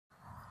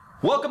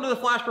Welcome to the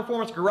Flash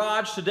Performance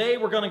Garage. Today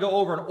we're going to go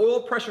over an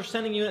oil pressure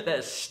sending unit that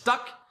is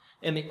stuck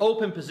in the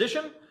open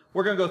position.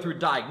 We're going to go through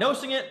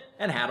diagnosing it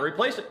and how to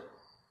replace it.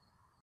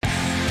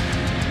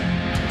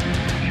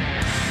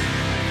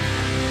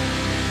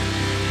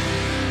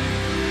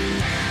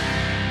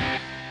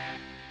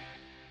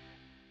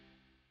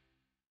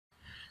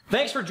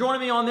 Thanks for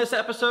joining me on this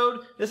episode.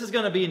 This is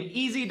going to be an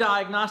easy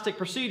diagnostic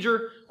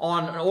procedure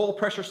on an oil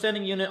pressure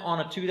sending unit on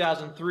a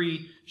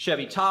 2003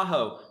 Chevy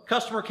Tahoe.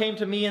 Customer came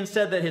to me and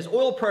said that his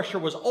oil pressure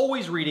was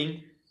always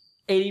reading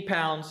 80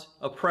 pounds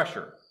of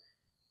pressure.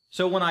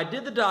 So when I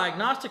did the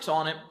diagnostics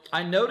on it,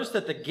 I noticed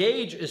that the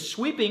gauge is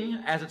sweeping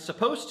as it's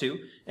supposed to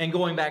and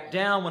going back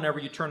down whenever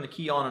you turn the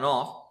key on and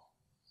off.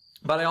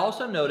 But I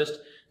also noticed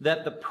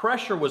that the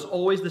pressure was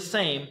always the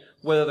same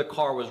whether the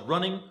car was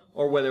running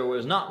or whether it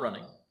was not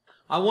running.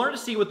 I wanted to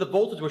see what the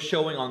voltage was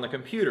showing on the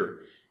computer.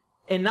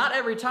 And not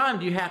every time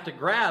do you have to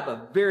grab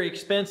a very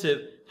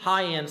expensive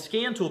high-end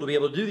scan tool to be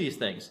able to do these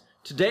things.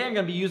 Today I'm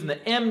going to be using the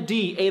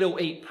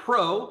MD808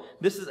 Pro.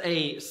 This is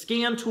a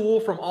scan tool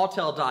from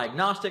Autel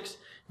Diagnostics.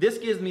 This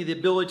gives me the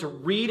ability to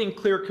read and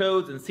clear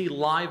codes and see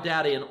live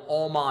data in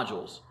all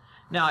modules.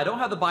 Now I don't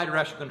have the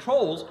bidirectional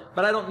controls,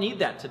 but I don't need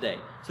that today.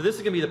 So this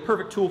is going to be the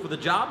perfect tool for the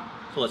job.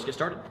 So let's get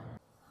started.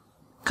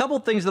 Couple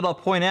things that I'll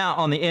point out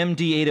on the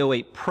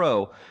MD808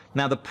 Pro.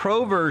 Now the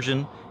Pro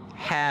version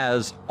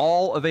has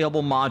all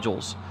available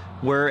modules,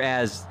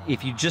 whereas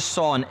if you just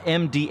saw an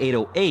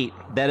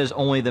MD808, that is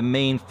only the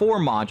main 4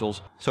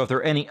 modules. So if there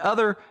are any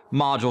other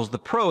modules, the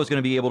Pro is going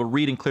to be able to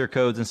read and clear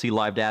codes and see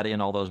live data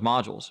in all those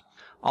modules.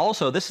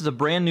 Also, this is a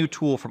brand new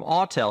tool from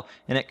Autel,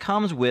 and it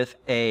comes with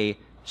a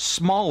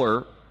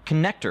smaller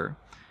connector.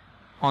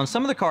 On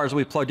some of the cars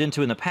we've plugged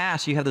into in the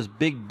past, you have those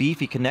big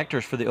beefy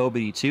connectors for the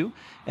OBD2,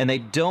 and they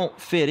don't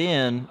fit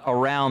in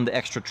around the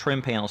extra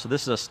trim panel. So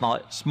this is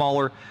a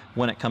smaller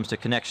when it comes to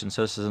connection,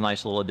 so this is a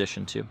nice little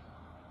addition too.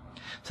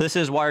 So this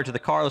is wired to the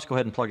car. Let's go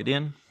ahead and plug it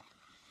in.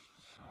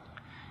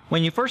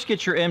 When you first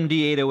get your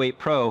MD808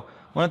 Pro,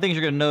 one of the things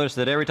you're going to notice is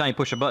that every time you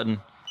push a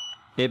button,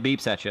 it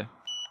beeps at you.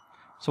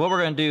 So what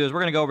we're going to do is we're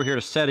going to go over here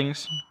to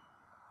Settings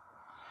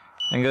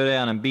and go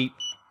down and beep,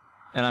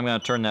 and I'm going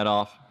to turn that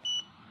off.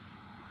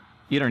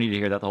 You don't need to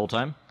hear that the whole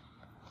time.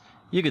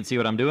 You can see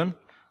what I'm doing.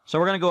 So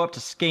we're going to go up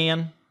to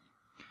Scan.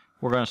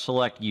 We're going to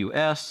select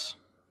US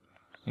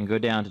and go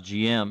down to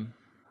GM.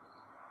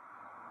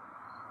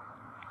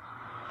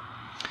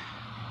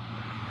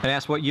 And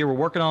ask what year we're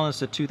working on.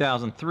 This is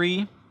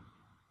 2003.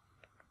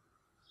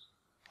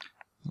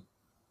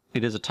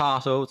 It is a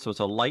Tahoe, so it's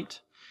a light.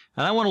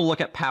 And I want to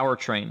look at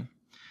powertrain.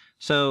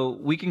 So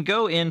we can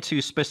go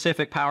into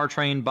specific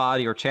powertrain,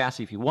 body, or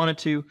chassis if you wanted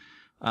to.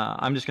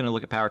 I'm just going to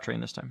look at powertrain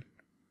this time.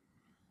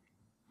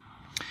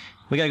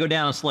 We got to go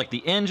down and select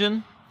the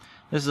engine.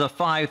 This is a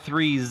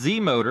 5.3Z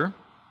motor.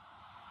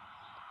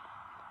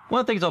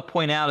 One of the things I'll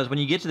point out is when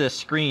you get to this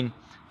screen,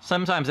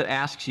 sometimes it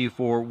asks you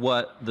for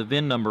what the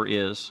VIN number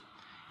is.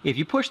 If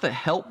you push the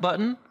help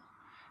button,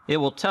 it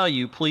will tell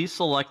you, please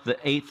select the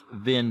 8th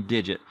VIN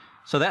digit.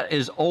 So that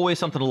is always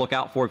something to look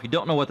out for. If you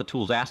don't know what the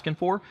tool's asking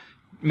for,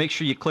 make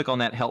sure you click on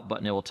that help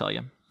button, it will tell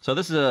you. So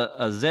this is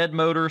a Z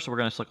motor, so we're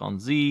going to click on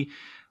Z.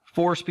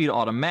 4-speed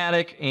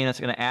automatic, and it's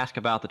going to ask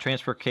about the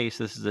transfer case.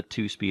 This is a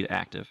 2-speed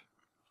active.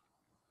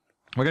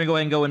 We're going to go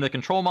ahead and go into the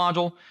control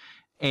module,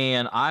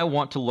 and I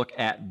want to look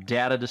at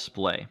data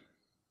display.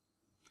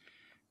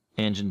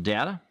 Engine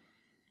data.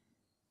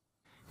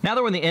 Now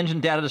that we're in the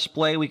engine data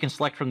display, we can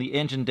select from the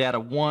engine data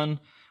 1,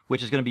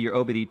 which is going to be your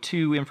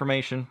OBD2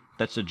 information.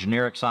 That's the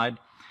generic side.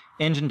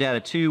 Engine data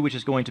 2, which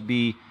is going to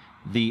be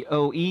the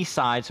OE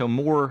side, so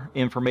more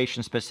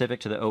information specific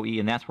to the OE,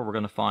 and that's where we're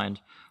going to find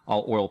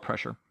all oil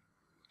pressure.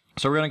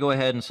 So we're going to go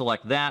ahead and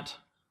select that,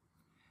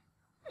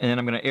 and then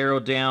I'm going to arrow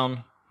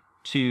down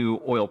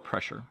to oil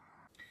pressure.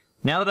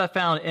 Now that I've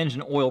found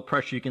engine oil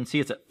pressure, you can see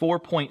it's at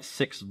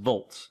 4.6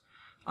 volts.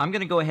 I'm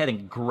going to go ahead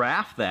and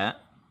graph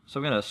that.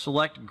 So I'm going to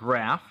select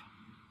graph,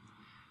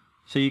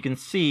 so you can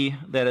see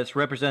that it's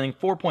representing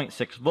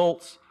 4.6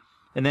 volts,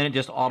 and then it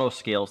just auto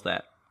scales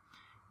that.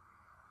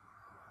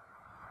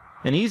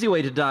 An easy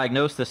way to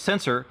diagnose the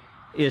sensor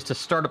is to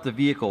start up the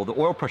vehicle. The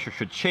oil pressure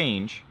should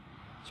change,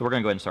 so we're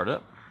going to go ahead and start it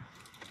up.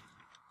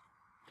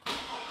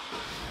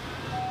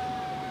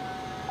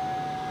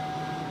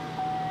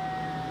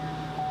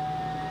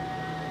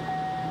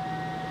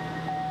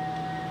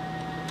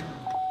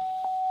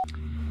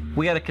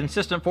 We had a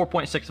consistent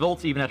 4.6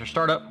 volts even after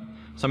startup.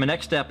 So my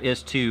next step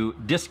is to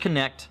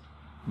disconnect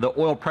the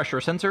oil pressure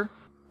sensor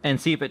and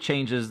see if it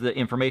changes the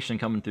information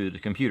coming through the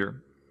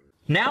computer.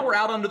 Now we're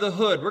out under the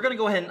hood. We're going to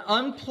go ahead and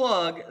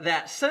unplug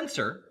that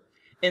sensor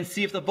and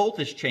see if the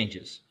voltage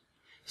changes.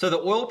 So the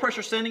oil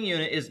pressure sending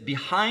unit is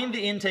behind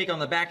the intake on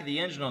the back of the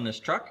engine on this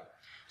truck.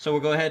 So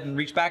we'll go ahead and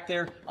reach back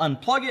there,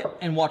 unplug it,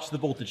 and watch the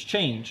voltage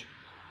change.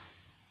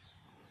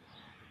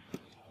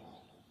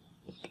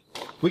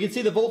 We can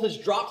see the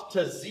voltage dropped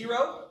to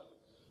 0.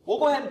 We'll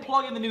go ahead and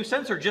plug in the new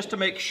sensor just to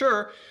make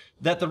sure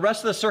that the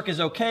rest of the circuit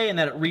is okay and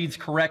that it reads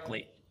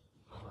correctly.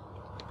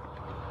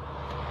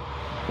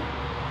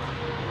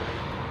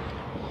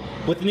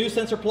 With the new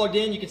sensor plugged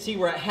in, you can see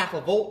we're at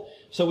 0.5 volt,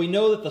 so we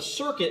know that the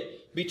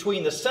circuit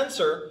between the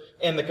sensor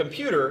and the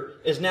computer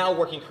is now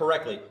working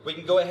correctly. We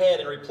can go ahead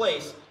and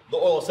replace the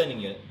oil sending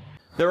unit.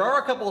 There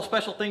are a couple of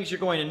special things you're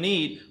going to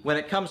need when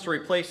it comes to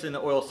replacing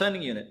the oil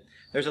sending unit.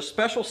 There's a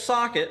special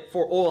socket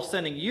for oil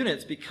sending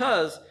units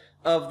because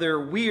of their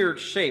weird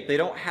shape. They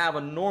don't have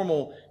a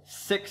normal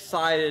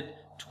 6-sided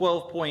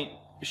 12-point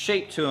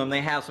shape to them.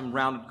 They have some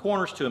rounded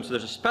corners to them. So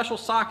there's a special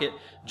socket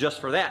just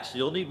for that. So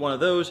you'll need one of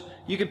those.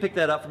 You can pick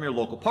that up from your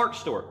local parts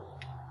store.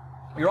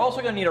 You're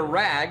also going to need a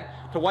rag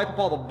to wipe up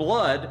all the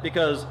blood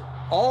because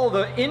all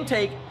the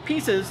intake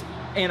pieces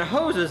and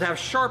hoses have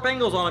sharp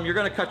angles on them. You're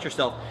going to cut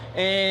yourself.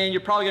 And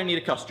you're probably going to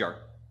need a cuss jar.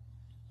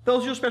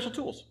 Those are your special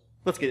tools.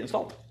 Let's get it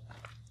installed.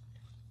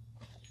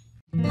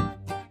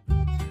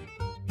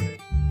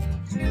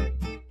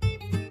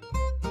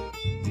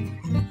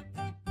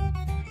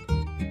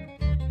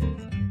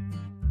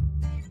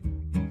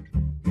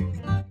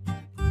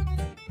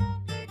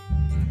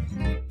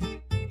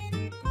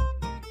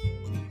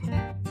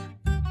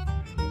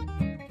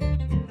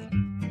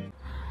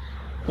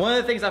 One of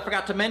the things I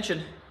forgot to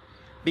mention,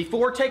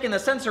 before taking the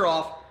sensor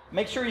off,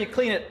 make sure you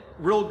clean it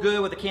real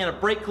good with a can of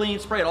brake clean,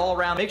 spray it all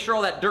around. Make sure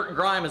all that dirt and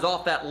grime is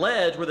off that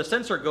ledge where the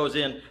sensor goes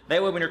in.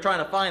 That way when you're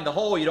trying to find the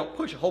hole, you don't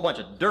push a whole bunch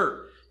of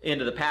dirt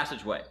into the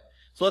passageway.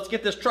 So let's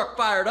get this truck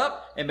fired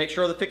up and make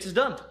sure the fix is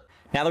done.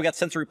 Now that we've got the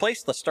sensor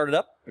replaced, let's start it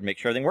up and make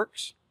sure everything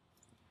works.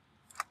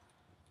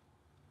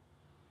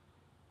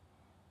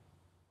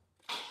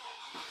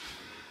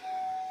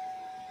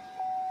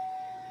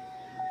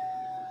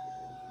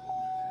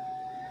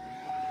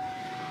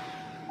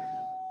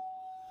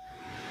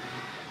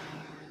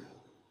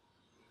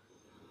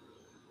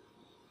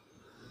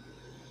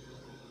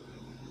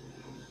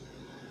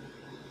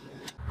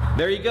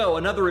 There you go,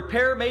 another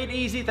repair made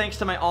easy thanks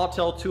to my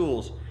Autel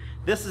tools.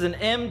 This is an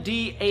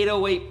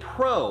MD808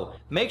 Pro.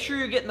 Make sure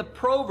you're getting the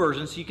Pro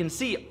version so you can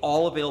see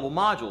all available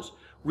modules,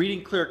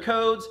 reading clear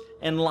codes,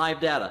 and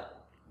live data.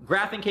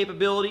 Graphing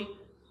capability,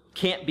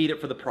 can't beat it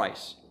for the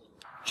price.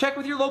 Check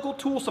with your local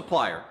tool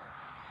supplier.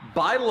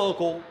 Buy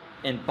local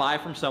and buy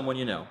from someone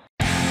you know.